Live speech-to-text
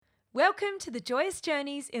Welcome to the Joyous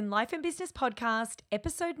Journeys in Life and Business podcast,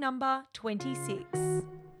 episode number 26.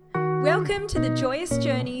 Welcome to the Joyous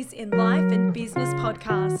Journeys in Life and Business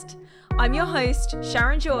podcast. I'm your host,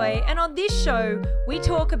 Sharon Joy, and on this show, we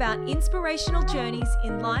talk about inspirational journeys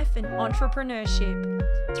in life and entrepreneurship.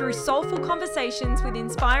 Through soulful conversations with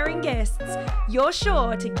inspiring guests, you're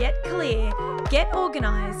sure to get clear, get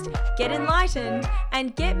organized, get enlightened,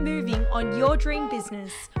 and get moving on your dream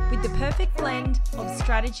business with the perfect blend of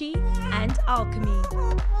strategy and alchemy.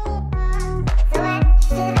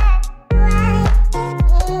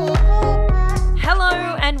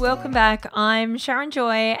 Hello and welcome back. I'm Sharon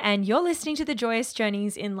Joy and you're listening to the Joyous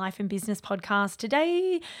Journeys in Life and Business podcast.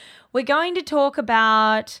 Today, we're going to talk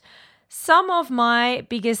about some of my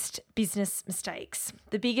biggest business mistakes,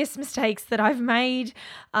 the biggest mistakes that I've made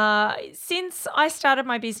since I started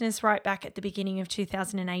my business right back at the beginning of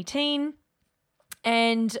 2018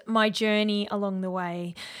 and my journey along the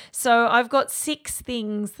way. So I've got 6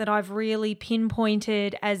 things that I've really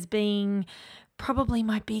pinpointed as being probably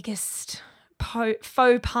my biggest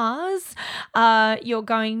faux pas. You're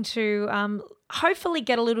going to hopefully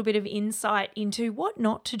get a little bit of insight into what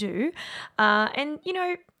not to do.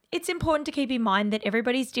 It's important to keep in mind that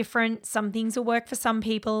everybody's different. Some things will work for some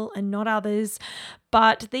people and not others.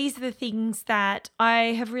 But these are the things that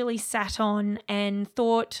I have really sat on and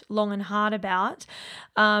thought long and hard about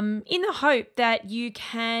in the hope that you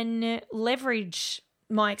can leverage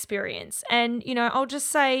my experience. And, I'll just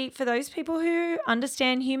say for those people who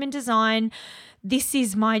understand human design, this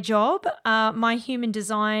is my job. My human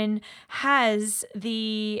design has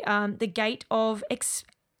the gate of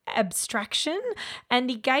abstraction, and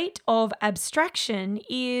the gate of abstraction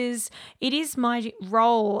is my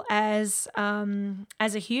role as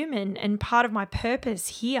a human, and part of my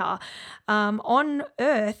purpose here on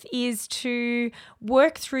earth is to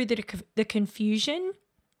work through the confusion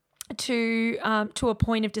to a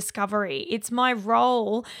point of discovery. It's my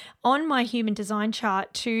role on my human design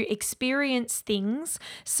chart to experience things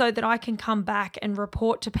so that I can come back and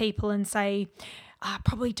report to people and say,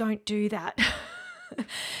 probably don't do that.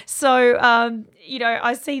 So,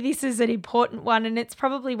 I see this as an important one, and it's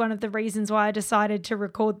probably one of the reasons why I decided to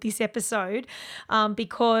record this episode,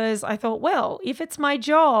 because I thought, well, if it's my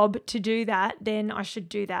job to do that, then I should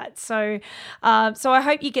do that. So I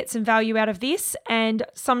hope you get some value out of this, and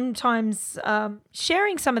sometimes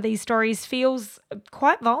sharing some of these stories feels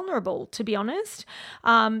quite vulnerable, to be honest.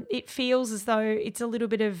 It feels as though it's a little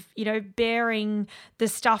bit of, bearing the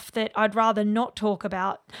stuff that I'd rather not talk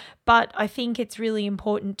about, but I think it's really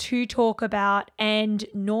important to talk about and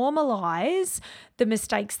normalize the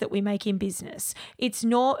mistakes that we make in business. It's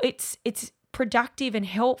productive and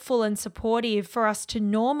helpful and supportive for us to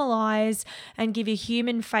normalize and give a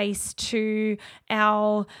human face to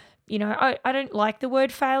our, I don't like the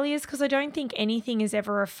word failures because I don't think anything is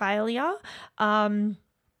ever a failure.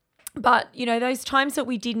 But, those times that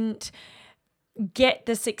we didn't get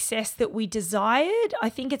the success that we desired, I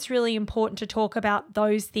think it's really important to talk about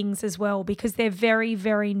those things as well, because they're very,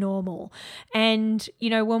 very normal. And,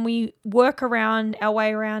 when we work our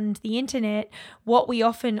way around the internet, what we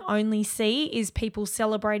often only see is people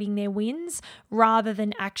celebrating their wins rather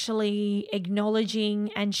than actually acknowledging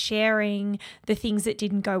and sharing the things that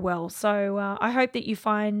didn't go well. So I hope that you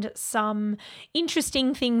find some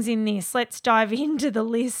interesting things in this. Let's dive into the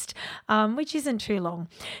list, which isn't too long.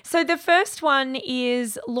 So the first one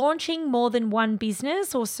is launching more than one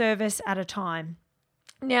business or service at a time.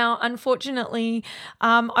 Now, unfortunately,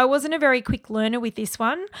 I wasn't a very quick learner with this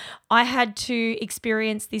one. I had to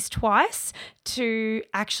experience this twice to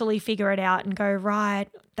actually figure it out and go, right,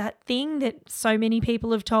 that thing that so many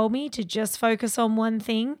people have told me to just focus on one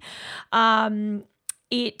thing,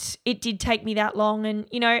 it did take me that long. And,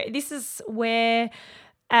 this is where,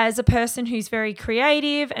 as a person who's very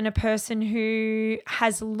creative and a person who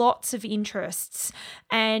has lots of interests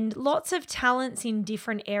and lots of talents in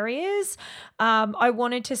different areas, I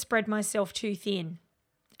wanted to spread myself too thin.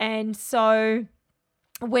 And so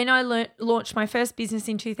when I launched my first business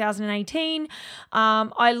in 2018,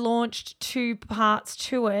 I launched 2 parts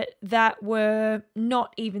to it that were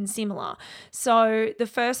not even similar. So the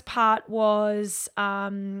first part was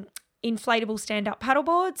inflatable stand-up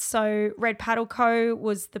paddleboards. So Red Paddle Co.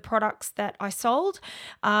 was the products that I sold,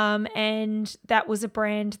 and that was a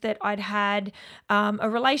brand that I'd had a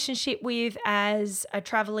relationship with as a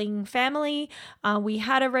traveling family. We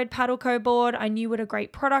had a Red Paddle Co. board. I knew what a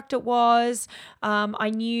great product it was. I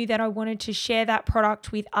knew that I wanted to share that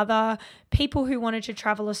product with other people who wanted to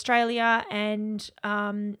travel Australia and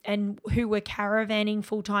who were caravanning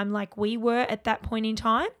full-time like we were at that point in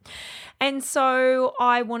time. And so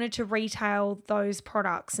I wanted to retail those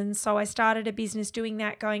products. And so I started a business doing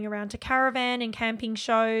that, going around to caravan and camping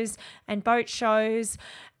shows and boat shows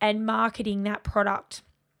and marketing that product.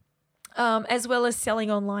 As well as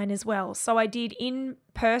selling online as well. So I did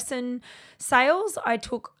in-person sales. I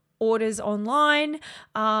took orders online,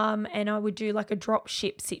 and I would do like a drop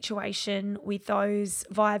ship situation with those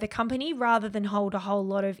via the company rather than hold a whole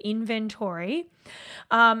lot of inventory.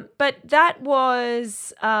 But that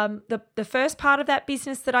was the first part of that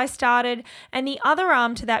business that I started. And the other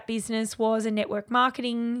arm to that business was a network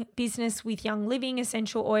marketing business with Young Living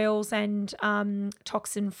essential oils and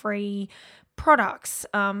toxin-free products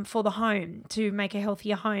for the home to make a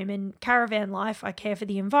healthier home. And Caravan Life, I care for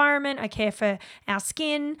the environment, I care for our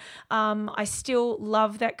skin. I still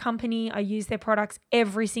love that company. I use their products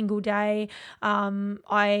every single day.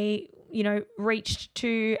 I reached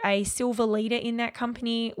to a silver leader in that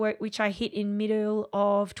company, which I hit in middle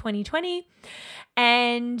of 2020,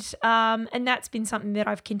 and that's been something that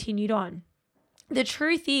I've continued on. The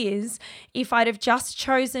truth is, if I'd have just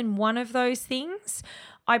chosen one of those things,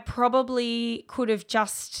 I probably could have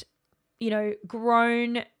just,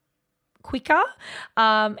 grown quicker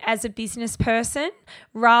as a business person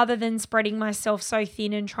rather than spreading myself so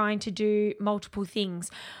thin and trying to do multiple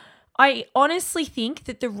things. I honestly think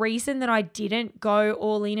that the reason that I didn't go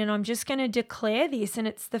all in, and I'm just going to declare this, and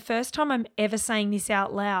it's the first time I'm ever saying this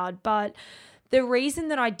out loud, but the reason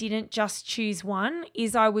that I didn't just choose one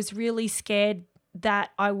is I was really scared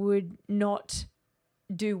that I would not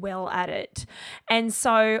do well at it. And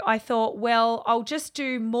so I thought, well, I'll just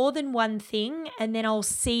do more than one thing and then I'll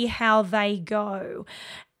see how they go.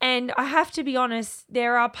 And I have to be honest,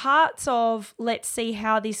 there are parts of let's see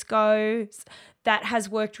how this goes that has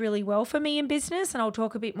worked really well for me in business, and I'll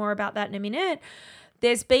talk a bit more about that in a minute.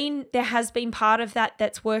 There has been part of that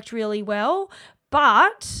that's worked really well,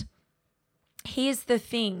 but here's the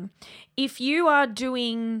thing. If you are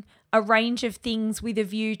doing a range of things with a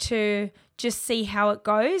view to just see how it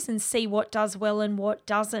goes and see what does well and what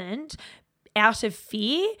doesn't, out of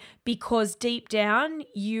fear, because deep down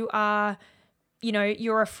you are,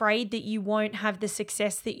 you're afraid that you won't have the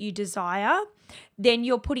success that you desire, then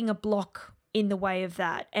you're putting a block in the way of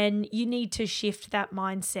that, and you need to shift that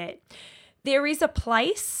mindset. There is a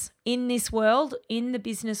place in this world, in the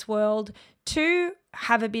business world, to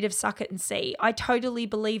have a bit of suck it and see. I totally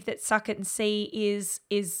believe that suck it and see is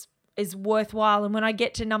worthwhile. And when I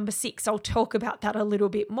get to number 6, I'll talk about that a little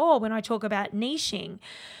bit more when I talk about niching.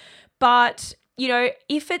 But,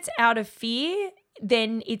 if it's out of fear,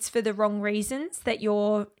 then it's for the wrong reasons that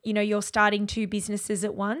you're starting 2 businesses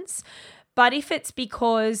at once. But if it's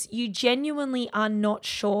because you genuinely are not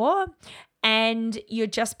sure and you're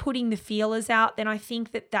just putting the feelers out, then I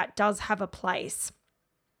think that does have a place.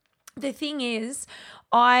 The thing is,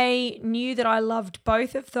 I knew that I loved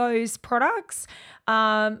both of those products,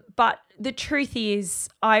 but the truth is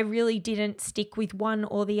I really didn't stick with one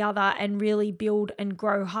or the other and really build and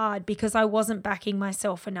grow hard because I wasn't backing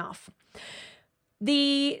myself enough.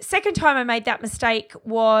 The second time I made that mistake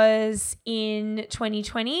was in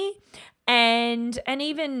 2020. And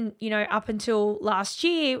even, up until last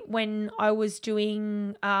year when I was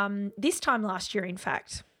doing, this time last year, in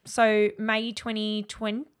fact, so May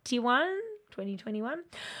 2021,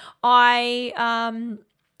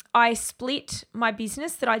 I split my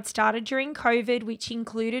business that I'd started during COVID, which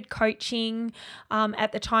included coaching.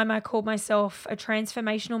 At the time, I called myself a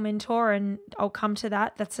transformational mentor, and I'll come to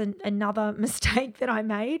that. That's another mistake that I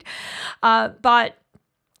made. But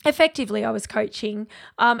effectively, I was coaching,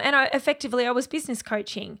 and I was business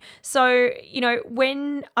coaching. So,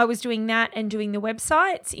 when I was doing that and doing the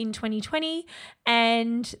websites in 2020,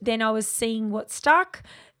 and then I was seeing what stuck,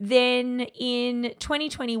 then in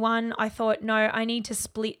 2021, I thought, no, I need to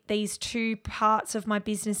split these 2 parts of my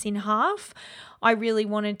business in half. I really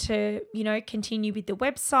wanted to, continue with the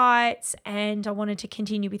websites, and I wanted to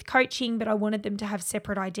continue with coaching, but I wanted them to have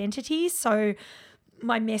separate identities. So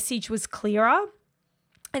my message was clearer.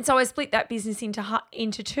 And so I split that business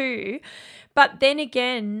into 2. But then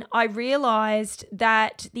again, I realized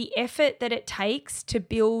that the effort that it takes to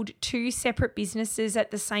build 2 separate businesses at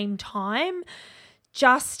the same time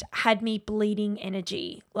just had me bleeding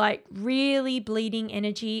energy, like really bleeding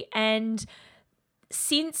energy. And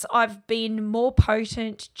since I've been more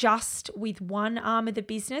potent just with one arm of the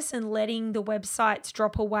business and letting the websites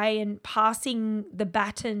drop away and passing the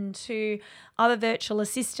baton to other virtual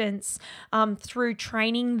assistants through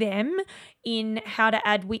training them in how to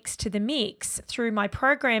add Wix to the mix, through my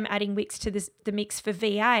program adding Wix to the mix for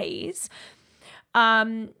VAs,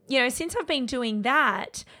 since I've been doing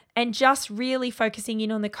that and just really focusing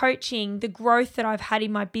in on the coaching, the growth that I've had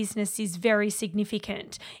in my business is very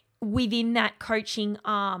significant. within that coaching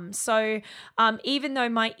arm. So even though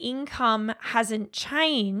my income hasn't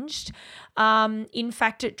changed, in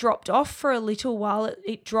fact, it dropped off for a little while,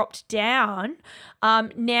 it dropped down.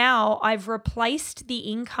 Now I've replaced the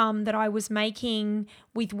income that I was making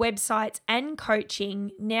with websites and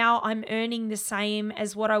coaching. Now I'm earning the same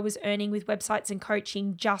as what I was earning with websites and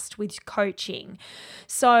coaching, just with coaching.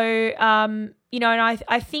 So, and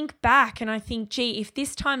I think back and I think, gee, if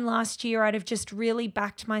this time last year I'd have just really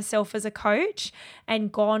backed myself as a coach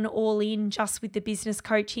and gone all in just with the business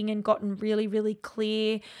coaching and gotten really, really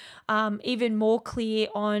clear, even more clear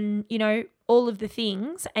on, all of the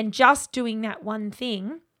things and just doing that one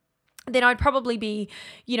thing, then I'd probably be,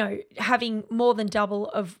 having more than double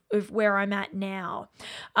of where I'm at now.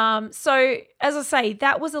 So as I say,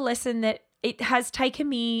 that was a lesson that it has taken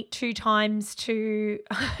me 2 times to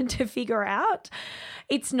figure out.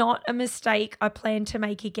 It's not a mistake I plan to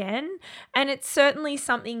make again. And it's certainly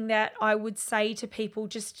something that I would say to people,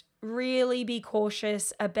 just really be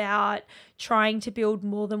cautious about trying to build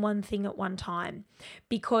more than one thing at one time,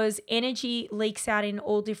 because energy leaks out in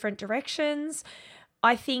all different directions.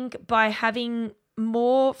 I think by having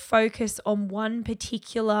more focus on one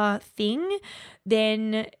particular thing,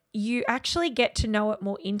 then you actually get to know it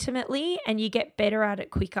more intimately and you get better at it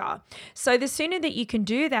quicker. So the sooner that you can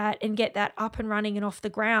do that and get that up and running and off the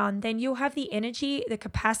ground, then you'll have the energy, the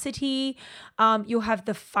capacity, you'll have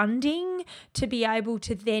the funding to be able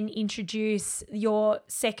to then introduce your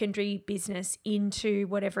secondary business into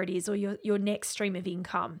whatever it is, or your next stream of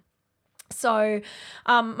income. So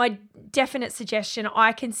my definite suggestion,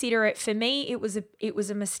 I consider it, for me, it was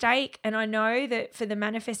a mistake. And I know that for the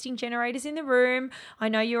manifesting generators in the room, I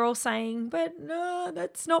know you're all saying, but no,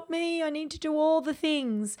 that's not me. I need to do all the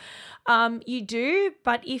things. You do,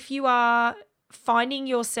 but if you are finding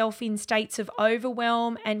yourself in states of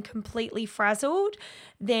overwhelm and completely frazzled,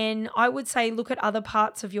 then I would say look at other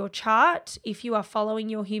parts of your chart if you are following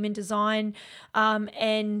your human design,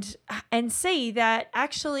 and see that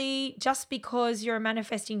actually just because you're a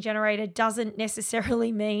manifesting generator doesn't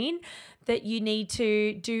necessarily mean that you need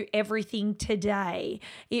to do everything today.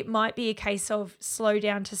 It might be a case of slow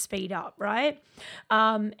down to speed up, right?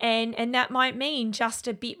 And that might mean just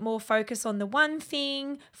a bit more focus on the one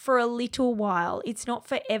thing for a little while. It's not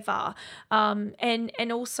forever.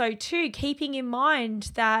 And also too, keeping in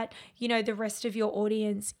mind that, the rest of your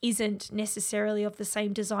audience isn't necessarily of the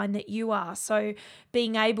same design that you are. So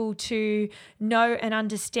being able to know and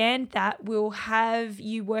understand that will have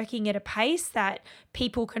you working at a pace that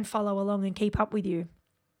people can follow along and keep up with you.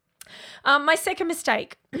 My second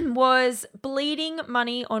mistake was bleeding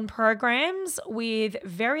money on programs with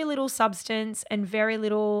very little substance and very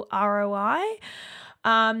little ROI.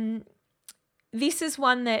 This is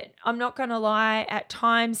one that, I'm not going to lie, at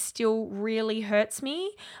times still really hurts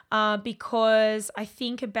me, because I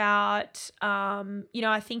think about,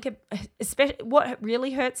 especially what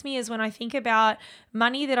really hurts me is when I think about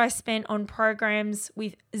money that I spent on programs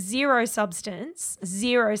with zero substance,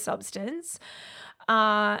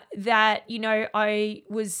 that, I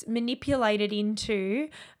was manipulated into,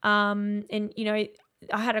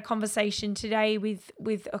 I had a conversation today with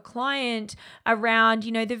a client around,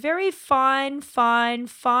 the very fine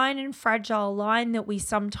and fragile line that we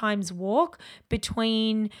sometimes walk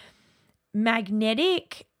between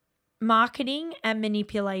magnetic marketing and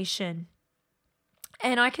manipulation.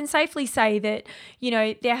 And I can safely say that,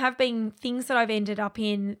 there have been things that I've ended up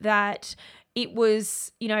in that it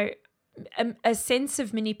was, a sense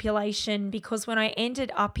of manipulation, because when I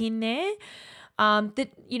ended up in there,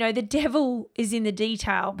 the devil is in the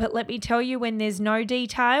detail. But let me tell you, when there's no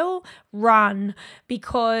detail, run,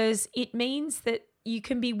 because it means that you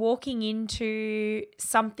can be walking into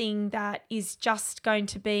something that is just going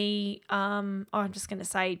to be, I'm just going to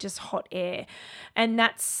say, just hot air. And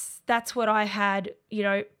that's what I had,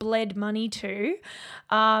 bled money to.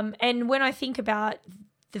 And when I think about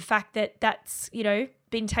the fact that that's,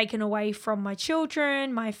 been taken away from my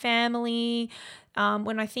children, my family,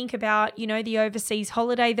 when I think about, the overseas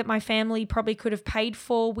holiday that my family probably could have paid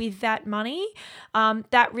for with that money,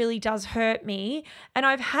 that really does hurt me. And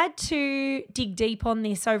I've had to dig deep on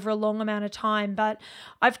this over a long amount of time, but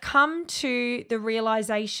I've come to the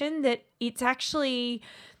realization that it's actually,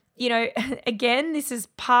 again, this is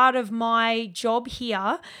part of my job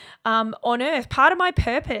here on earth. Part of my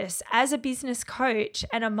purpose as a business coach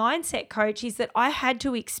and a mindset coach is that I had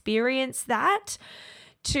to experience that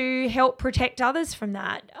to help protect others from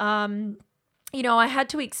that. I had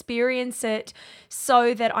to experience it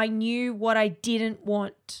so that I knew what I didn't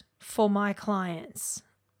want for my clients.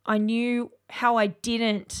 I knew how I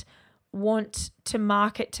didn't want to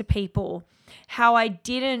market to people. how I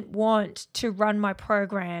didn't want to run my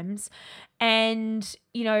programs. And,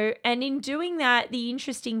 and in doing that, the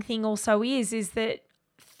interesting thing also is that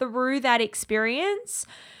through that experience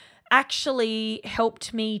actually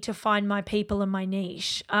helped me to find my people and my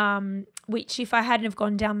niche, which if I hadn't have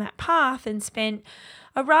gone down that path and spent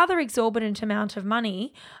a rather exorbitant amount of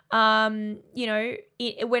money, when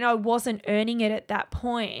I wasn't earning it at that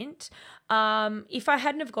point, if I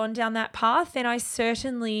hadn't have gone down that path, then I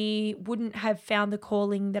certainly wouldn't have found the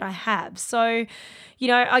calling that I have. So,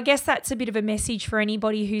 I guess that's a bit of a message for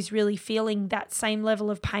anybody who's really feeling that same level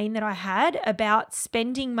of pain that I had about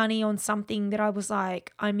spending money on something that I was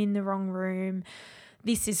like, I'm in the wrong room.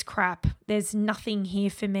 This is crap. There's nothing here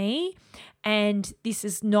for me. And this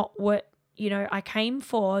is not what, I came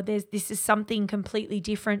for. This is something completely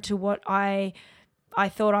different to what I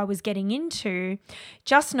thought I was getting into.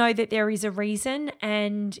 Just know that there is a reason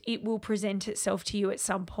and it will present itself to you at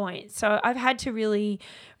some point. So I've had to really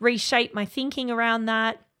reshape my thinking around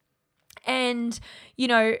that. And,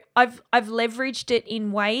 I've leveraged it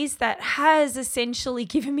in ways that has essentially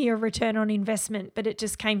given me a return on investment, but it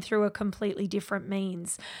just came through a completely different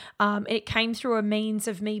means. It came through a means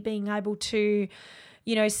of me being able to,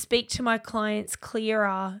 speak to my clients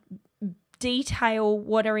clearer, detail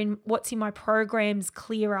what's in my programs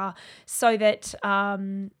clearer, so that that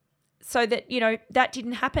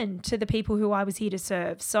didn't happen to the people who I was here to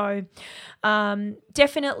serve. So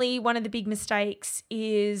definitely one of the big mistakes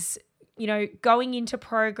is going into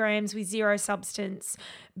programs with zero substance,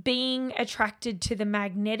 being attracted to the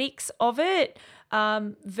magnetics of it,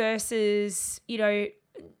 versus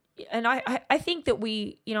and I think that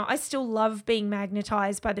I still love being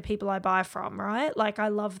magnetized by the people I buy from, right? Like I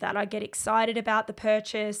love that. I get excited about the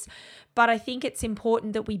purchase, but I think it's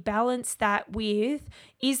important that we balance that with,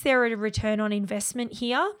 is there a return on investment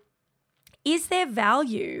here? Is there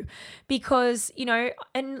value? Because,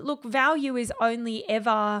 and look, value is only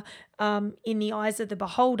ever in the eyes of the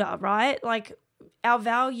beholder, right? Like our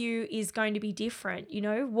value is going to be different.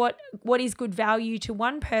 What is good value to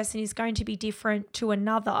one person is going to be different to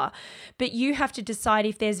another, but you have to decide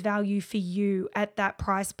if there's value for you at that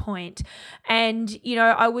price point. And,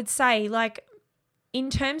 I would say, like, in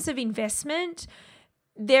terms of investment,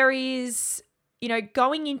 there is,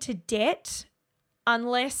 going into debt,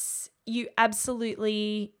 unless you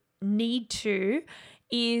absolutely need to,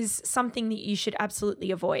 is something that you should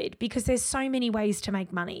absolutely avoid, because there's so many ways to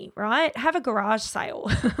make money, right? Have a garage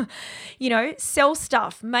sale, sell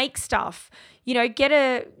stuff, make stuff, get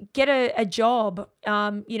a job,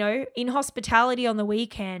 in hospitality on the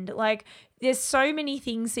weekend. Like there's so many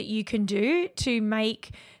things that you can do to make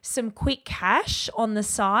some quick cash on the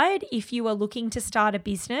side if you are looking to start a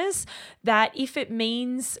business, that if it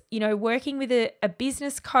means, working with a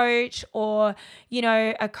business coach or,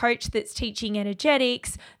 a coach that's teaching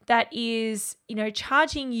energetics that is,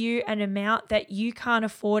 charging you an amount that you can't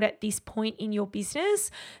afford at this point in your business,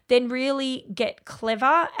 then really get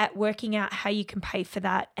clever at working out how you can pay for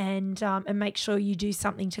that and make sure you do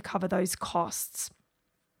something to cover those costs.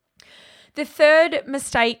 The third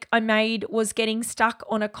mistake I made was getting stuck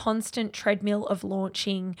on a constant treadmill of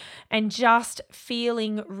launching and just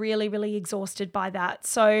feeling really, really exhausted by that.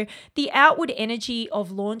 So the outward energy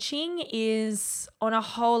of launching is on a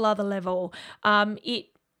whole other level.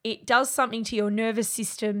 It does something to your nervous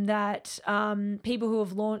system that people who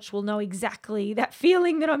have launched will know exactly that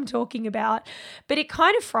feeling that I'm talking about, but it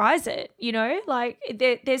kind of fries it, like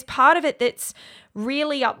there's part of it that's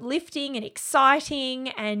really uplifting and exciting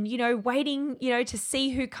and, waiting, to see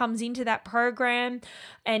who comes into that program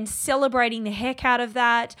and celebrating the heck out of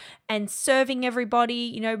that and serving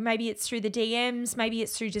everybody, maybe it's through the DMs, maybe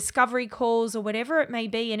it's through discovery calls or whatever it may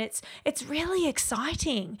be. And it's really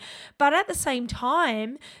exciting. But at the same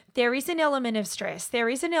time, there is an element of stress. There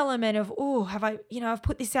is an element of, I've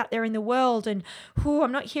put this out there in the world and,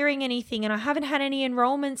 I'm not hearing anything and I haven't had any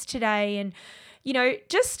enrollments today. And,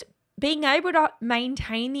 just being able to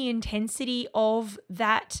maintain the intensity of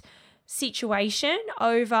that situation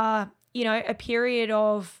over, a period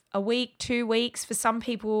of a week, 2 weeks, for some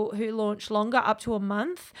people who launch longer, up to a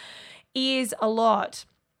month, is a lot.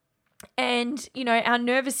 And, our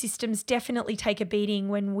nervous systems definitely take a beating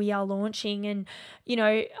when we are launching. And,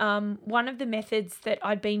 one of the methods that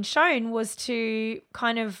I'd been shown was to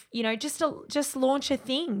kind of, just launch a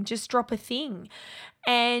thing, just drop a thing.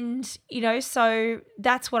 And, so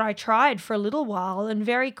that's what I tried for a little while and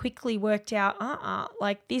very quickly worked out,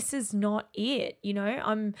 like this is not it.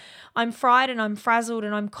 I'm fried and I'm frazzled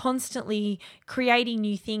and I'm constantly creating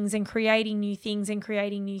new things and creating new things and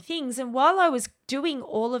creating new things. And while I was doing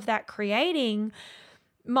all of that creating,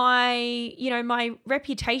 my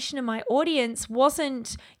reputation and my audience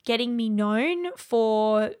wasn't getting me known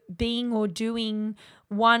for being or doing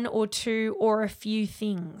one or two or a few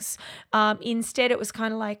things. Instead, it was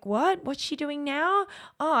kind of like, what's she doing now?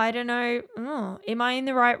 Oh, I don't know. Oh, am I in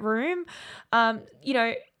the right room?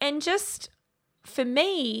 And just for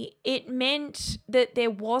me, it meant that there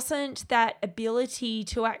wasn't that ability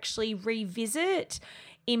to actually revisit,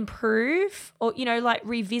 improve, or,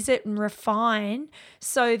 revisit and refine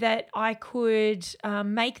so that I could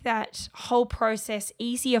make that whole process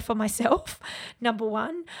easier for myself, number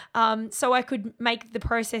one. So I could make the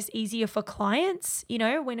process easier for clients,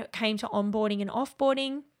 when it came to onboarding and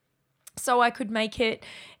offboarding. So I could make it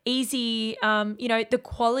easy, the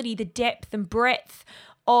quality, the depth and breadth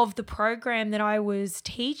of the program that I was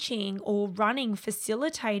teaching or running,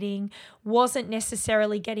 facilitating, wasn't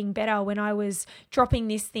necessarily getting better when I was dropping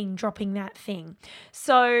this thing, dropping that thing.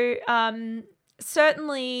 So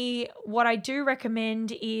certainly what I do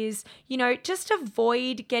recommend is, just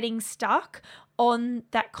avoid getting stuck on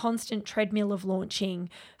that constant treadmill of launching.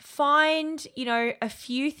 Find, a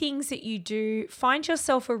few things that you do. Find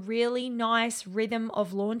yourself a really nice rhythm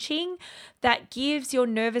of launching that gives your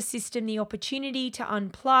nervous system the opportunity to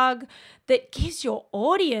unplug, that gives your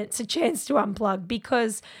audience a chance to unplug,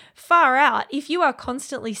 because far out, if you are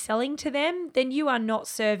constantly selling to them, then you are not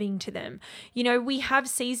serving to them. We have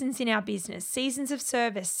seasons in our business, seasons of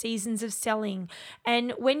service, seasons of selling.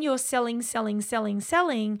 And when you're selling,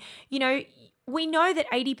 we know that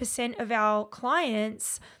 80% of our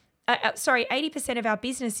clients, 80% of our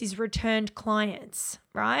business is returned clients,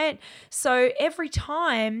 right? So every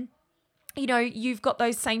time, you've got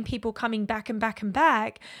those same people coming back and back and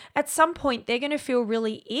back, at some point they're going to feel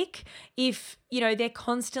really ick if, they're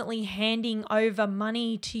constantly handing over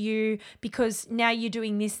money to you because now you're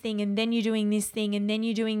doing this thing and then you're doing this thing and then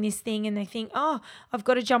you're doing this thing, and they think, oh, I've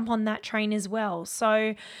got to jump on that train as well.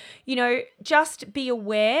 So, just be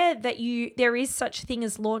aware that there is such a thing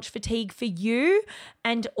as launch fatigue for you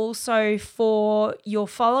and also for your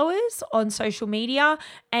followers on social media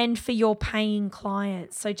and for your paying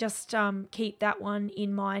clients. So just keep that one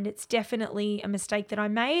in mind. It's definitely a mistake that I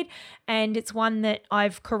made, and it's one that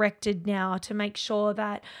I've corrected now to make sure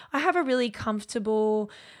that I have a really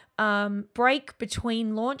comfortable break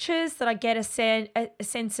between launches, that I get a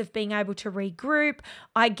sense of being able to regroup.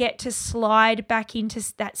 I get to slide back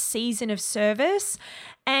into that season of service,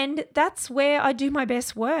 and that's where I do my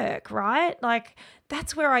best work, right? Like,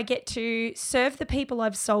 that's where I get to serve the people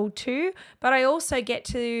I've sold to, but I also get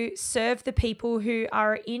to serve the people who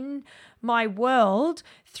are in my world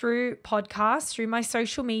through podcasts, through my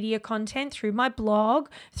social media content, through my blog,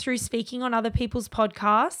 through speaking on other people's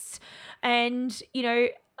podcasts, and,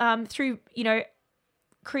 through,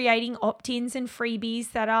 creating opt-ins and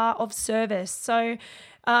freebies that are of service. So,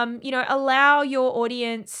 allow your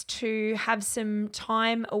audience to have some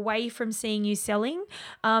time away from seeing you selling,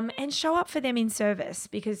 and show up for them in service,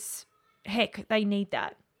 because heck, they need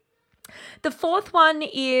that. The fourth one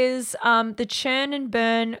is the churn and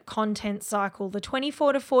burn content cycle, the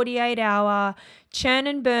 24 to 48 hour churn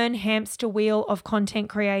and burn hamster wheel of content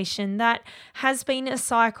creation. That has been a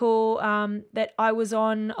cycle that I was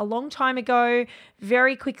on a long time ago,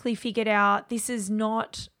 very quickly figured out this is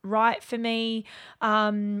not right for me,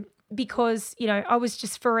 because, I was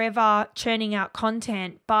just forever churning out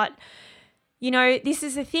content. But this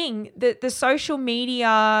is the thing, that the social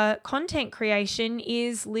media content creation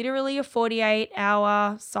is literally a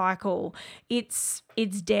 48-hour cycle. It's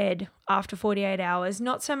dead after 48 hours.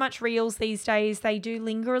 Not so much reels these days. They do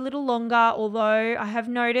linger a little longer, although I have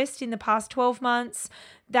noticed in the past 12 months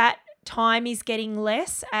that time is getting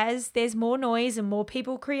less as there's more noise and more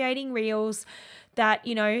people creating reels, that,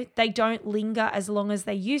 they don't linger as long as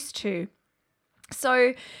they used to.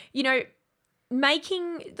 So,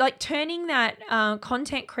 turning that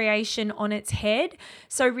content creation on its head.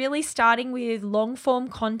 So really starting with long form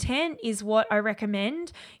content is what I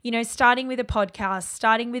recommend, starting with a podcast,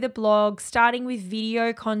 starting with a blog, starting with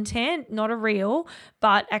video content, not a reel,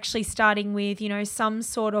 but actually starting with, some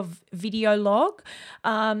sort of video log.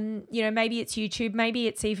 Maybe it's YouTube, maybe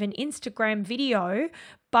it's even Instagram video,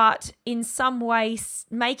 but in some way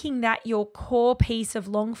making that your core piece of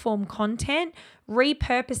long form content,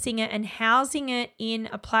 repurposing it and housing it in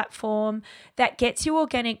a platform that gets you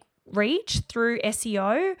organic reach through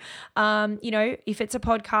SEO. If it's a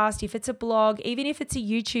podcast, if it's a blog, even if it's a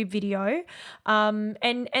YouTube video.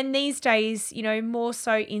 And these days, more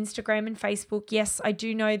so Instagram and Facebook. Yes, I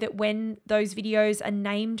do know that when those videos are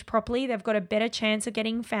named properly, they've got a better chance of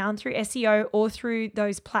getting found through SEO or through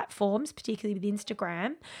those platforms, particularly with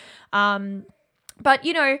Instagram. But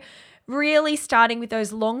really starting with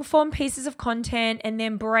those long form pieces of content and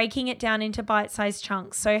then breaking it down into bite-sized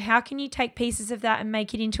chunks. So how can you take pieces of that and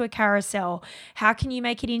make it into a carousel? How can you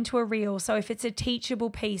make it into a reel? So if it's a teachable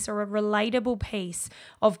piece or a relatable piece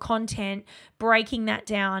of content, breaking that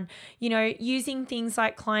down, using things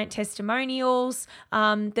like client testimonials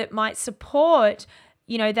that might support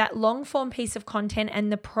that long form piece of content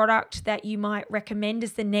and the product that you might recommend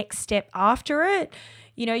as the next step after it,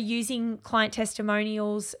 using client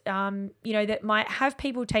testimonials, that might have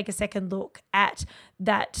people take a second look at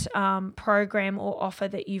that program or offer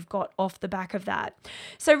that you've got off the back of that.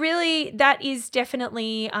 So really that is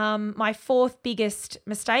definitely my fourth biggest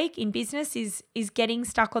mistake in business is getting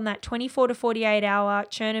stuck on that 24 to 48 hour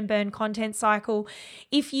churn and burn content cycle.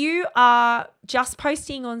 If you are just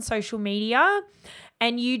posting on social media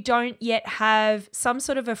and you don't yet have some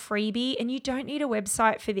sort of a freebie, and you don't need a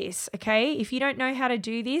website for this, okay? If you don't know how to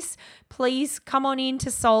do this, please come on in to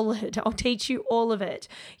Solid. I'll teach you all of it.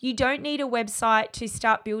 You don't need a website to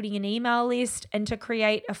start building an email list and to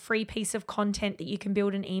create a free piece of content that you can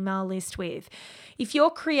build an email list with. If you're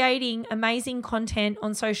creating amazing content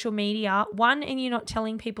on social media, one, and you're not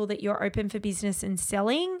telling people that you're open for business and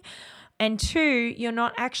selling, and two, you're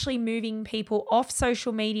not actually moving people off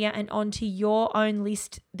social media and onto your own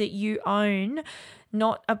list that you own,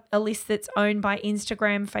 not a list that's owned by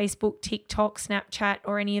Instagram, Facebook, TikTok, Snapchat,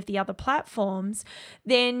 or any of the other platforms,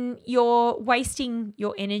 then you're wasting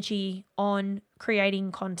your energy on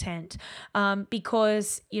creating content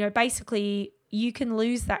because, basically you can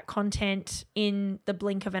lose that content in the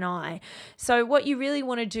blink of an eye. So what you really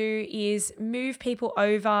want to do is move people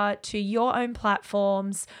over to your own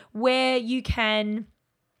platforms where you can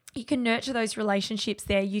nurture those relationships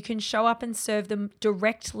there. You can show up and serve them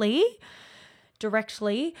directly.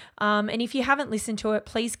 And if you haven't listened to it,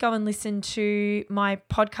 please go and listen to my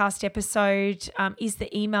podcast episode, Is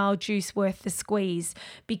the Email Juice Worth the Squeeze?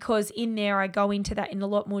 Because in there I go into that in a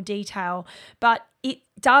lot more detail. But it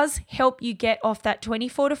does help you get off that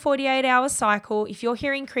 24 to 48 hour cycle. If you're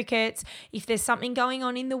hearing crickets, if there's something going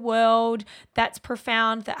on in the world that's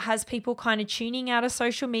profound, that has people kind of tuning out of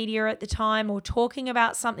social media at the time or talking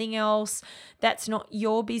about something else that's not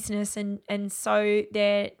your business, and so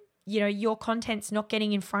they're your content's not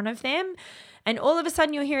getting in front of them, and all of a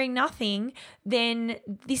sudden you're hearing nothing, then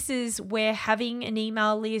this is where having an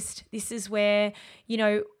email list, this is where,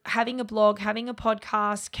 having a blog, having a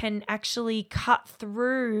podcast can actually cut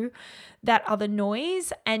through that other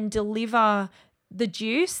noise and deliver the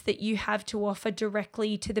juice that you have to offer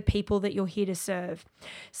directly to the people that you're here to serve.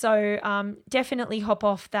 So definitely hop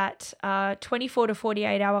off that 24 to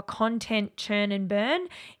 48 hour content churn and burn.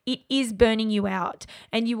 It is burning you out,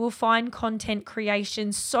 and you will find content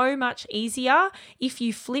creation so much easier if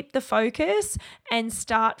you flip the focus and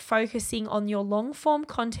start focusing on your long form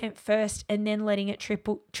content first and then letting it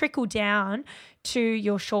trickle down to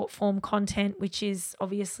your short form content, which is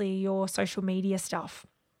obviously your social media stuff.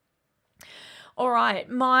 All right,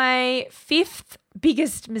 my fifth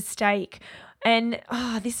biggest mistake, and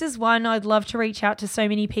this is one I'd love to reach out to so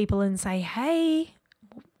many people and say, hey,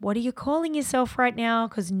 what are you calling yourself right now?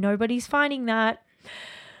 Because nobody's finding that.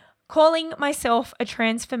 Calling myself a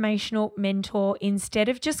transformational mentor instead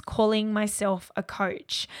of just calling myself a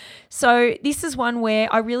coach. So this is one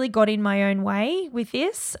where I really got in my own way with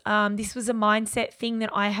this. This was a mindset thing that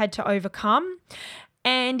I had to overcome.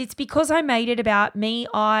 And it's because I made it about me,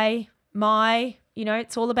 my,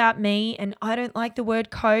 it's all about me, and I don't like the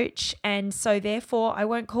word coach. And so therefore I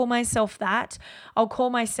won't call myself that. I'll call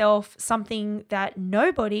myself something that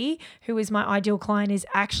nobody who is my ideal client is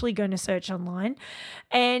actually going to search online.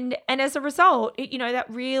 And as a result, that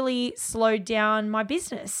really slowed down my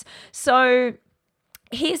business. So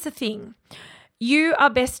here's the thing. You are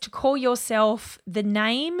best to call yourself the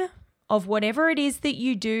name of whatever it is that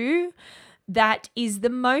you do that is the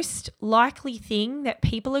most likely thing that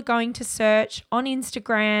people are going to search on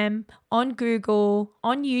Instagram, on Google,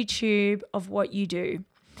 on YouTube of what you do.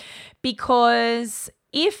 Because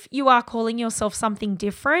if you are calling yourself something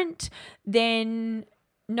different, then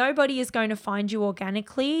nobody is going to find you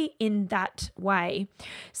organically in that way.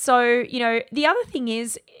 So, the other thing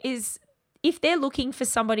is if they're looking for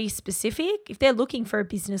somebody specific, if they're looking for a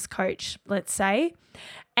business coach, let's say,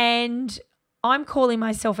 and I'm calling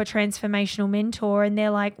myself a transformational mentor and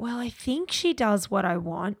they're like, well, I think she does what I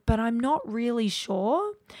want, but I'm not really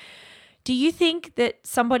sure. Do you think that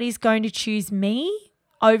somebody's going to choose me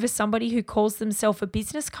over somebody who calls themselves a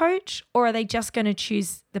business coach, or are they just going to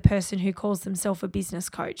choose the person who calls themselves a business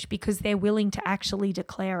coach because they're willing to actually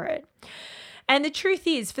declare it? And the truth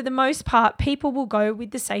is, for the most part, people will go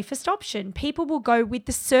with the safest option. People will go with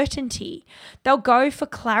the certainty. They'll go for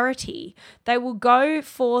clarity. They will go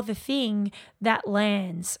for the thing that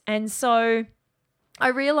lands. And so I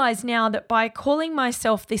realize now that by calling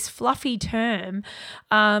myself this fluffy term,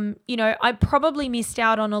 I probably missed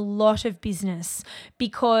out on a lot of business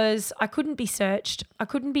because I couldn't be searched. I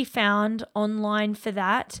couldn't be found online for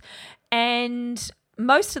that. And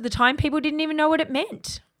most of the time, people didn't even know what it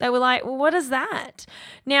meant. They were like, well, what is that?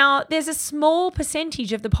 Now, there's a small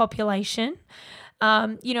percentage of the population,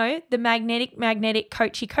 the magnetic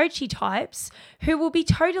coachy types who will be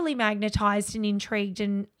totally magnetized and intrigued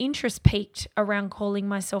and interest piqued around calling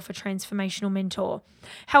myself a transformational mentor.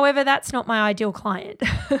 However, that's not my ideal client.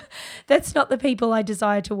 That's not the people I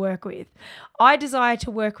desire to work with. I desire to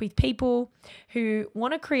work with people who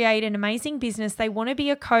want to create an amazing business. They want to be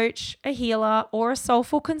a coach, a healer, or a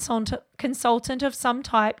soulful consultant of some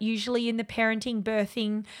type, usually in the parenting,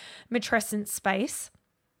 birthing, matrescence space.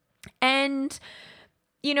 And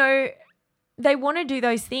they want to do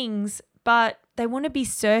those things, but they want to be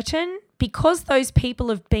certain because those people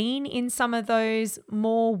have been in some of those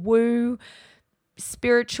more woo,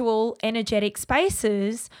 spiritual, energetic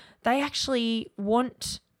spaces. They actually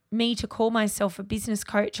want me to call myself a business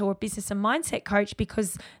coach or a business and mindset coach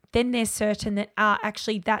because then they're certain that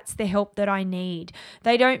actually that's the help that I need.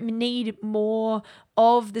 They don't need more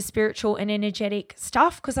of the spiritual and energetic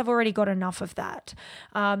stuff because I've already got enough of that.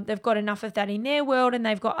 They've got enough of that in their world and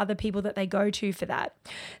they've got other people that they go to for that.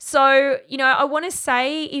 So, I want to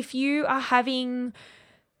say if you are having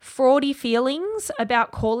fraudy feelings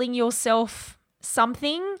about calling yourself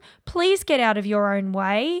something, please get out of your own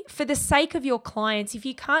way for the sake of your clients. If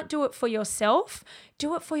you can't do it for yourself,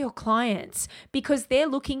 do it for your clients because they're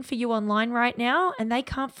looking for you online right now and they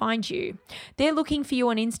can't find you. They're looking for you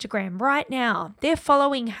on Instagram right now. They're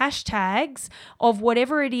following hashtags of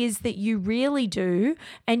whatever it is that you really do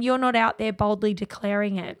and you're not out there boldly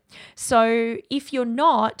declaring it. So if you're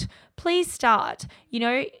not, please start.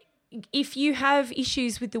 If you have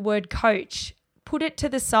issues with the word coach, put it to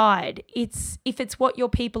the side. If it's what your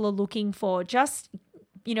people are looking for, just,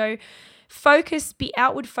 focus, be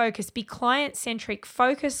outward focused, be client centric,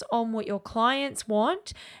 focus on what your clients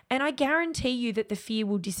want. And I guarantee you that the fear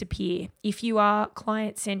will disappear if you are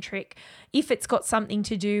client centric. If it's got something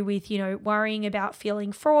to do with, worrying about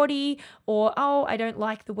feeling fraudy or, I don't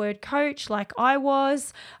like the word coach like I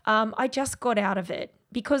was, I just got out of it.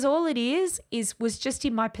 Because all it was just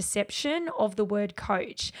in my perception of the word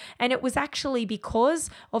coach. And it was actually because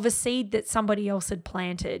of a seed that somebody else had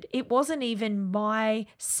planted. It wasn't even my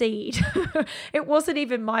seed. It wasn't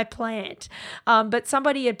even my plant. But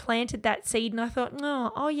somebody had planted that seed and I thought,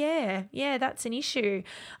 yeah, that's an issue.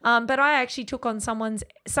 But I actually took on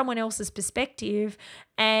someone else's perspective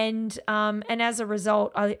and as a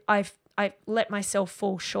result, I let myself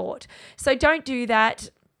fall short. So don't do that.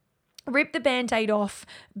 Rip the Band-Aid off,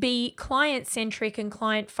 be client-centric and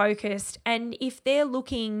client-focused. And if they're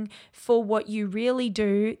looking for what you really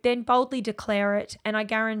do, then boldly declare it. And I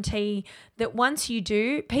guarantee that once you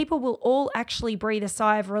do, people will all actually breathe a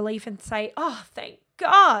sigh of relief and say, oh, thank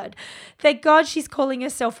God. Thank God she's calling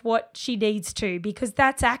herself what she needs to, because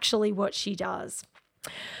that's actually what she does.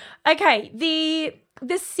 Okay,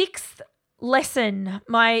 the sixth lesson,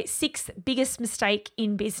 my sixth biggest mistake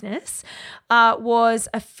in business was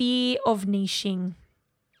a fear of niching.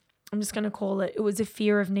 I'm just going to call it. It was a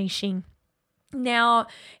fear of niching. Now,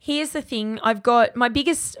 here's the thing. I've got my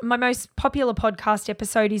most popular podcast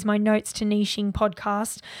episode is my Notes to Niching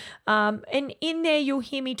podcast. And in there, you'll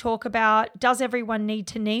hear me talk about, does everyone need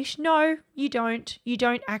to niche? No, you don't. You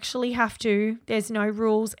don't actually have to. There's no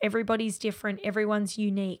rules. Everybody's different. Everyone's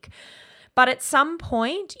unique. But at some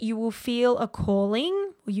point, you will feel a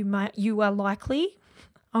calling. You are likely.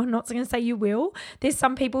 I'm not going to say you will. There's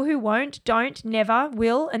some people who won't, don't, never,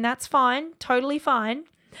 will, and that's fine, totally fine.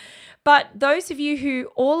 But those of you who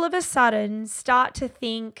all of a sudden start to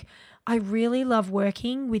think, I really love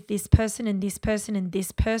working with this person and this person and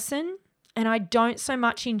this person, and I don't so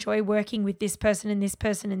much enjoy working with this person and this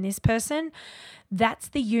person and this person, that's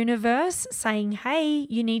the universe saying, hey,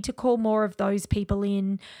 you need to call more of those people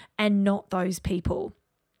in and not those people.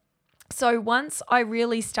 So once I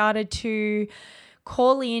really started to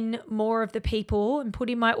call in more of the people and put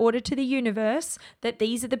in my order to the universe that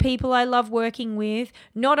these are the people I love working with,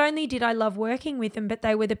 not only did I love working with them, but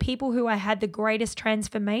they were the people who I had the greatest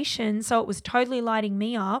transformation. So it was totally lighting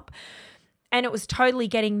me up. And it was totally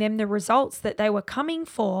getting them the results that they were coming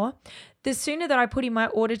for. The sooner that I put in my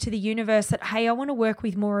order to the universe that, hey, I want to work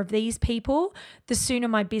with more of these people, the sooner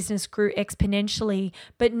my business grew exponentially.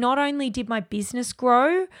 But not only did my business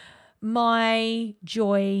grow, my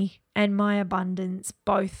joy and my abundance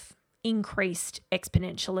both increased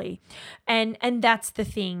exponentially. And that's the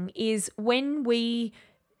thing, is when we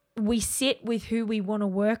sit with who we want to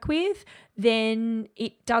work with, then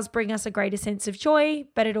it does bring us a greater sense of joy,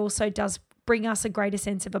 but it also does bring us a greater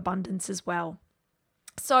sense of abundance as well.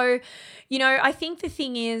 So, I think the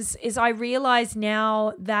thing is I realize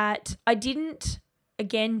now that I didn't,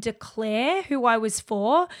 again, declare who I was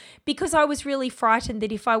for, because I was really frightened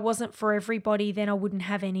that if I wasn't for everybody, then I wouldn't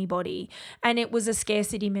have anybody. And it was a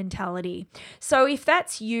scarcity mentality. So if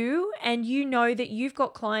that's you, and you know that you've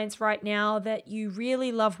got clients right now that you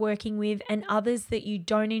really love working with and others that you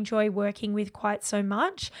don't enjoy working with quite so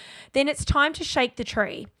much, then it's time to shake the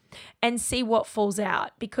tree and see what falls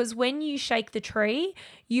out. Because when you shake the tree,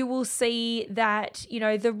 you will see that,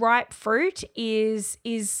 the ripe fruit is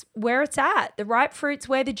where it's at. The ripe fruit's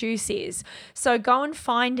where the juice is. So go and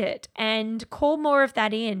find it and call more of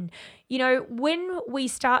that in. When we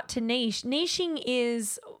start to niching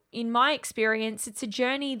is, in my experience, it's a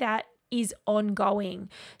journey that is ongoing.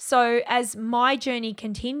 So as my journey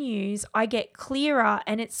continues, I get clearer,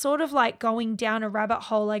 and it's sort of like going down a rabbit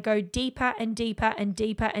hole. I go deeper and deeper and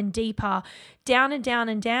deeper and deeper, down and down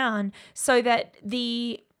and down, so that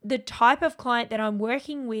the type of client that I'm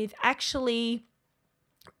working with, actually,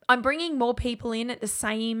 I'm bringing more people in at the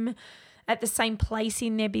same place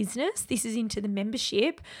in their business. This is into the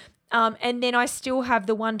membership. And then I still have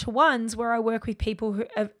the one-to-ones where I work with people who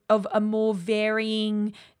of a more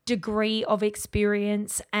varying degree of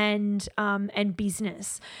experience and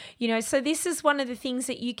business. So this is one of the things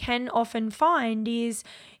that you can often find is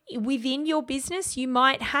within your business, you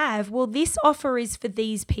might have, well, this offer is for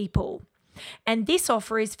these people, and this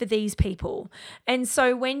offer is for these people. And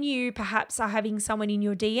so when you perhaps are having someone in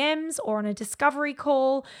your DMs or on a discovery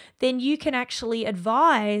call, then you can actually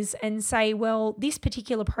advise and say, well, this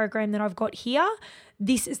particular program that I've got here,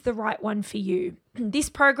 this is the right one for you. This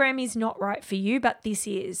program is not right for you, but this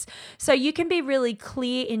is. So you can be really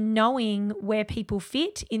clear in knowing where people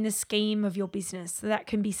fit in the scheme of your business. So that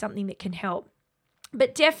can be something that can help.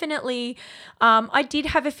 But definitely, I did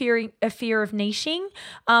have a fear of niching.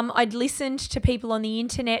 I'd listened to people on the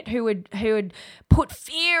internet who would put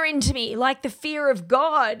fear into me, like the fear of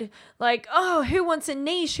God. Like, oh, who wants a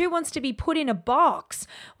niche? Who wants to be put in a box?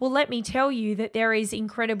 Well, let me tell you that there is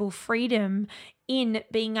incredible freedom in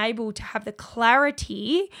being able to have the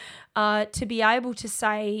clarity to be able to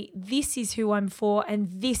say, this is who I'm for, and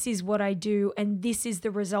this is what I do, and this is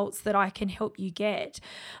the results that I can help you get.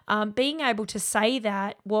 Being able to say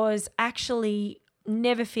that was actually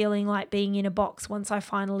never feeling like being in a box once I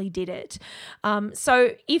finally did it.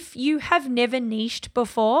 So if you have never niched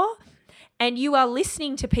before and you are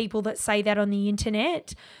listening to people that say that on the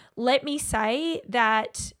internet, let me say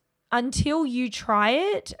that until you try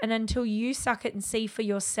it and until you suck it and see for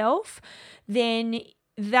yourself, then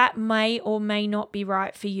that may or may not be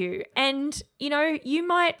right for you. And, you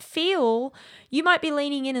might be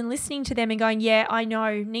leaning in and listening to them and going, yeah, I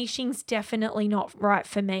know, niching's definitely not right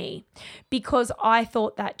for me, because I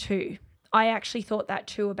thought that too. I actually thought that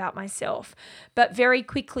too about myself. But very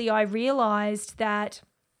quickly I realized that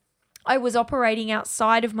I was operating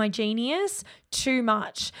outside of my genius too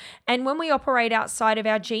much. And when we operate outside of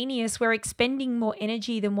our genius, we're expending more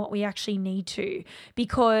energy than what we actually need to,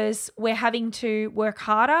 because we're having to work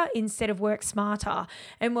harder instead of work smarter.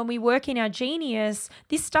 And when we work in our genius,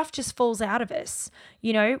 this stuff just falls out of us.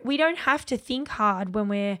 We don't have to think hard when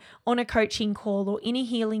we're on a coaching call or in a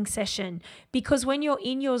healing session, because when you're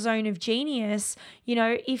in your zone of genius,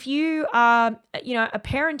 if you are, a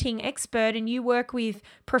parenting expert and you work with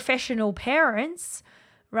professional parents,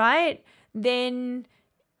 right? Then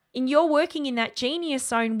you're working in that genius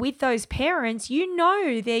zone with those parents,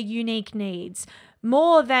 their unique needs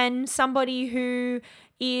more than somebody who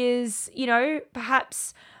is,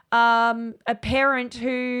 perhaps a parent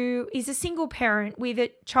who is a single parent with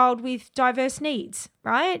a child with diverse needs,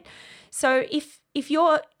 right? So if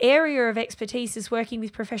your area of expertise is working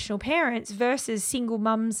with professional parents versus single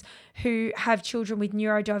mums who have children with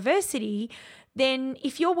neurodiversity, then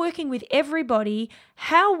if you're working with everybody,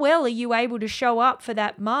 how well are you able to show up for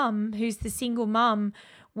that mum who's the single mum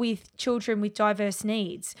with children with diverse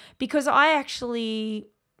needs? Because I actually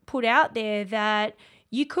put out there that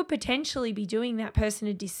you could potentially be doing that person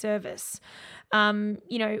a disservice. When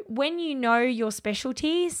you know your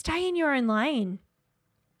specialty, stay in your own lane.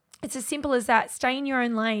 It's as simple as that. Stay in your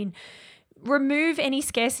own lane. remove any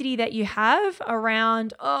scarcity that you have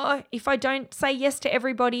around, oh, if I don't say yes to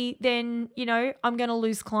everybody, then, I'm going to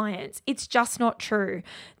lose clients. It's just not true.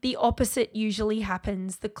 The opposite usually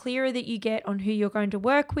happens. The clearer that you get on who you're going to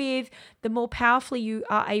work with, the more powerfully you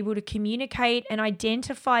are able to communicate and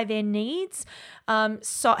identify their needs,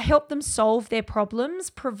 so help them solve their problems,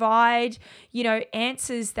 provide,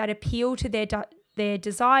 answers that appeal to their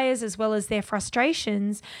desires as well as their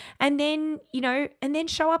frustrations, and then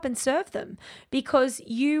show up and serve them, because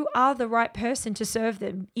you are the right person to serve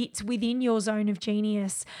them. It's within your zone of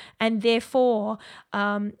genius, and therefore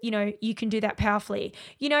you can do that powerfully.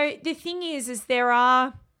 The thing is there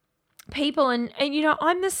are people, and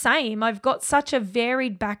I'm the same. I've got such a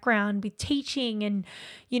varied background with teaching and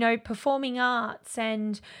performing arts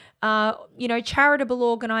and charitable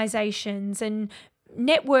organizations and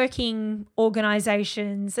networking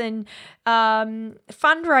organizations and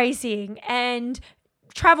fundraising and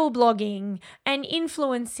travel blogging and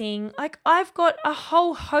influencing. Like, I've got a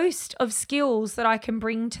whole host of skills that I can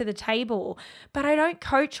bring to the table, but I don't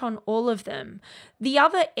coach on all of them. The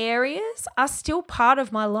other areas are still part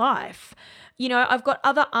of my life. I've got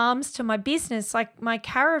other arms to my business, like my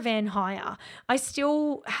caravan hire. I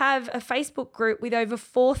still have a Facebook group with over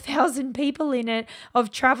 4,000 people in it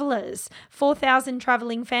of travelers, 4,000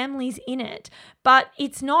 traveling families in it. But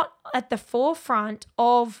it's not at the forefront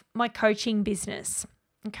of my coaching business.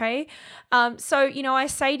 Okay. So, I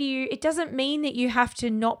say to you, it doesn't mean that you have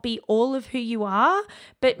to not be all of who you are,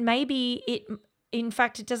 but maybe in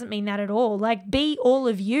fact, it doesn't mean that at all. Like, be all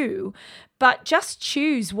of you, but just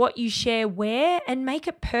choose what you share where and make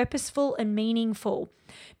it purposeful and meaningful.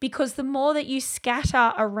 Because the more that you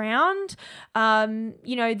scatter around,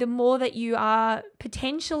 the more that you are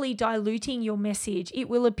potentially diluting your message. It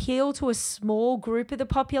will appeal to a small group of the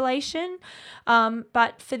population,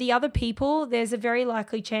 but for the other people, there's a very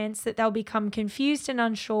likely chance that they'll become confused and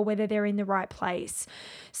unsure whether they're in the right place.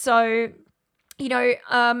 So,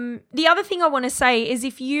 the other thing I want to say is,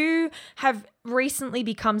 if you have recently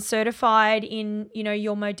become certified in,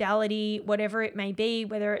 your modality, whatever it may be,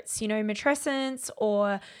 whether it's, matrescence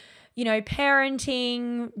or,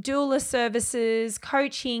 parenting, doula services,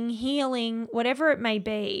 coaching, healing, whatever it may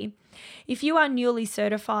be, if you are newly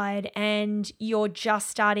certified and you're just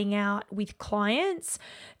starting out with clients,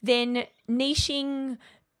 then niching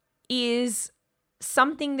is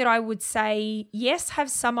something that I would say, yes,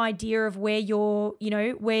 have some idea of where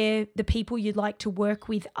where the people you'd like to work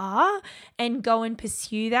with are, and go and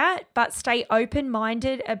pursue that, but stay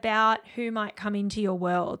open-minded about who might come into your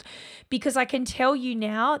world. Because I can tell you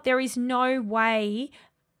now, there is no way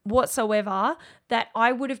whatsoever that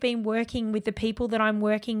I would have been working with the people that I'm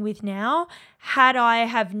working with now had I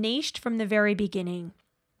have niched from the very beginning.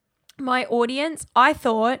 My audience, I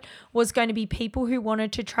thought, was going to be people who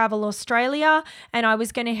wanted to travel Australia, and I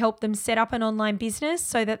was going to help them set up an online business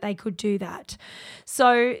so that they could do that.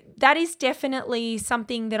 So that is definitely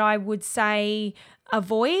something that I would say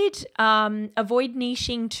avoid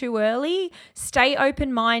niching too early. Stay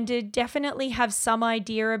open-minded. Definitely have some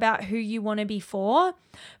idea about who you want to be for,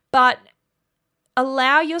 but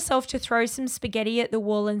allow yourself to throw some spaghetti at the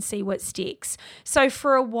wall and see what sticks. So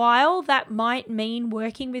for a while, that might mean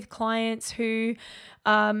working with clients who,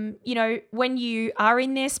 when you are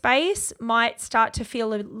in their space, might start to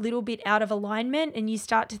feel a little bit out of alignment, and you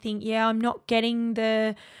start to think, yeah, I'm not getting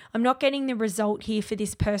the result here for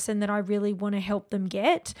this person that I really want to help them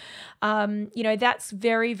get. That's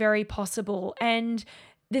very, very possible. And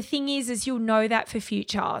the thing is you'll know that for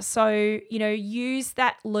future. So, use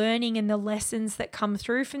that learning and the lessons that come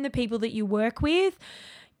through from the people that you work with.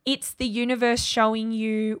 It's the universe showing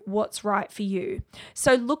you what's right for you.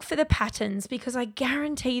 So look for the patterns, because I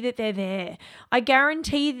guarantee that they're there. I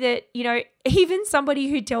guarantee that, even somebody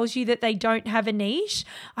who tells you that they don't have a niche,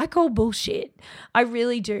 I call bullshit. I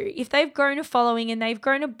really do. If they've grown a following and they've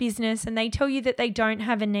grown a business and they tell you that they don't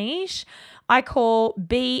have a niche, I call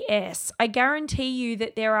BS. I guarantee you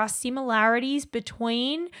that there are similarities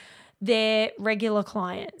between their regular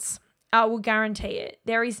clients. I will guarantee it.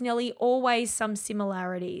 There is nearly always some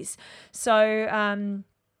similarities. So,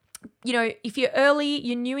 if you're early,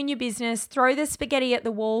 you're new in your business, throw the spaghetti at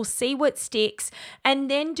the wall, see what sticks,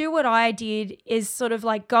 and then do what I did, is sort of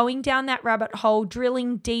like going down that rabbit hole,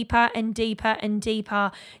 drilling deeper and deeper and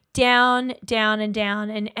deeper, down and down.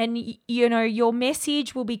 And your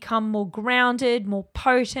message will become more grounded, more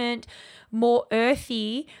potent, more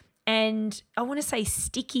earthy, and I want to say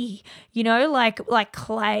sticky, like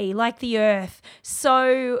clay, like the earth.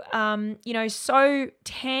 So, so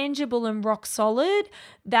tangible and rock solid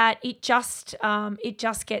that it just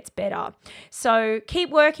gets better. So keep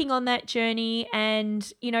working on that journey,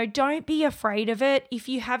 and, don't be afraid of it. If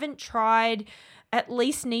you haven't tried at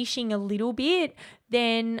least niching a little bit,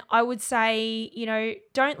 then I would say,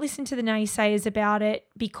 don't listen to the naysayers about it,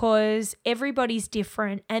 because everybody's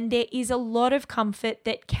different and there is a lot of comfort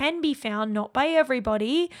that can be found, not by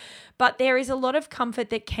everybody, but there is a lot of comfort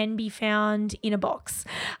that can be found in a box.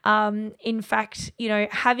 In fact,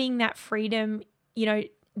 having that freedom,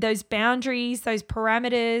 those boundaries, those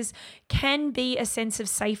parameters can be a sense of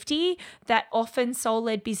safety that often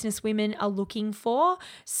soul-led business women are looking for,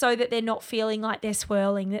 so that they're not feeling like they're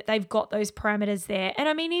swirling, that they've got those parameters there. And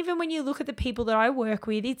I mean, even when you look at the people that I work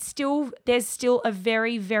with, there's still a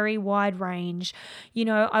very, very wide range.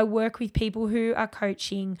 I work with people who are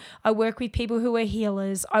coaching. I work with people who are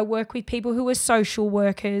healers. I work with people who are social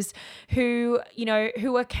workers, who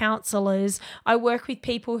are counselors. I work with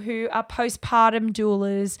people who are postpartum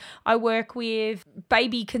doulas. I work with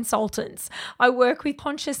baby consultants. I work with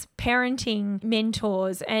conscious parenting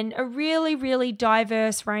mentors and a really, really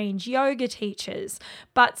diverse range, yoga teachers.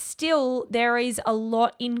 But still, there is a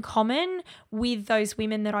lot in common with those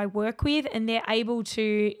women that I work with, and they're able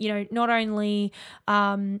to, not only,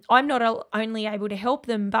 I'm not only able to help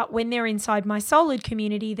them, but when they're inside my Soul-led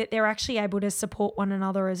community, that they're actually able to support one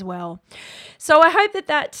another as well. So I hope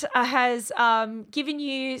that has given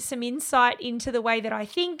you some insight into the way that I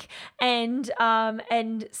think, and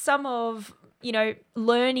some of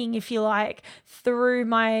learning, if you like, through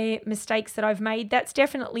my mistakes that I've made. That's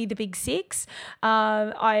definitely the big six.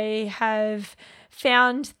 I have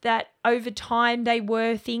found that over time they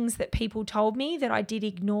were things that people told me that I did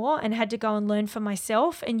ignore and had to go and learn for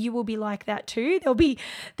myself. And you will be like that too.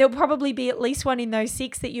 There'll probably be at least one in those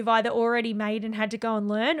six that you've either already made and had to go and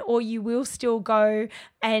learn, or you will still go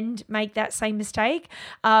and make that same mistake.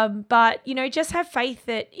 But just have faith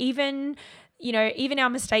that even our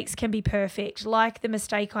mistakes can be perfect, like the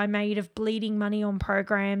mistake I made of bleeding money on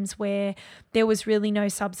programs where there was really no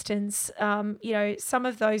substance. Some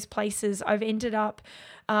of those places I've ended up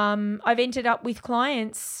with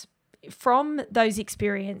clients from those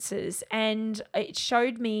experiences, and it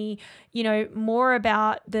showed me, more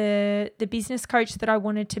about the business coach that I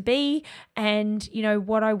wanted to be, and,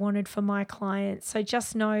 what I wanted for my clients. So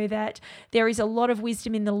just know that there is a lot of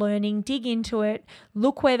wisdom in the learning. Dig into it,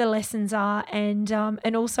 look where the lessons are, and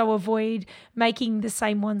also avoid making the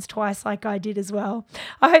same ones twice like I did as well.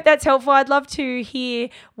 I hope that's helpful. I'd love to hear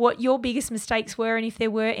what your biggest mistakes were, and if there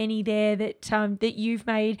were any there that you've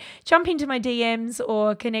made, jump into my DMs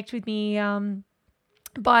or connect with me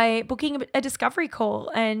by booking a discovery call,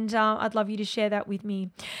 and I'd love you to share that with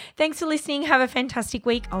me. Thanks for listening. Have a fantastic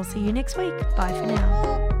week. I'll see you next week. Bye for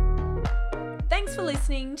now. Thanks for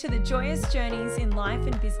listening to the Joyous Journeys in Life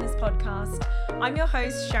and Business podcast. I'm your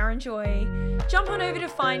host, Sharon Joy. Jump on over to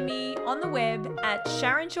find me on the web at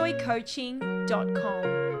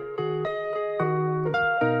sharonjoycoaching.com.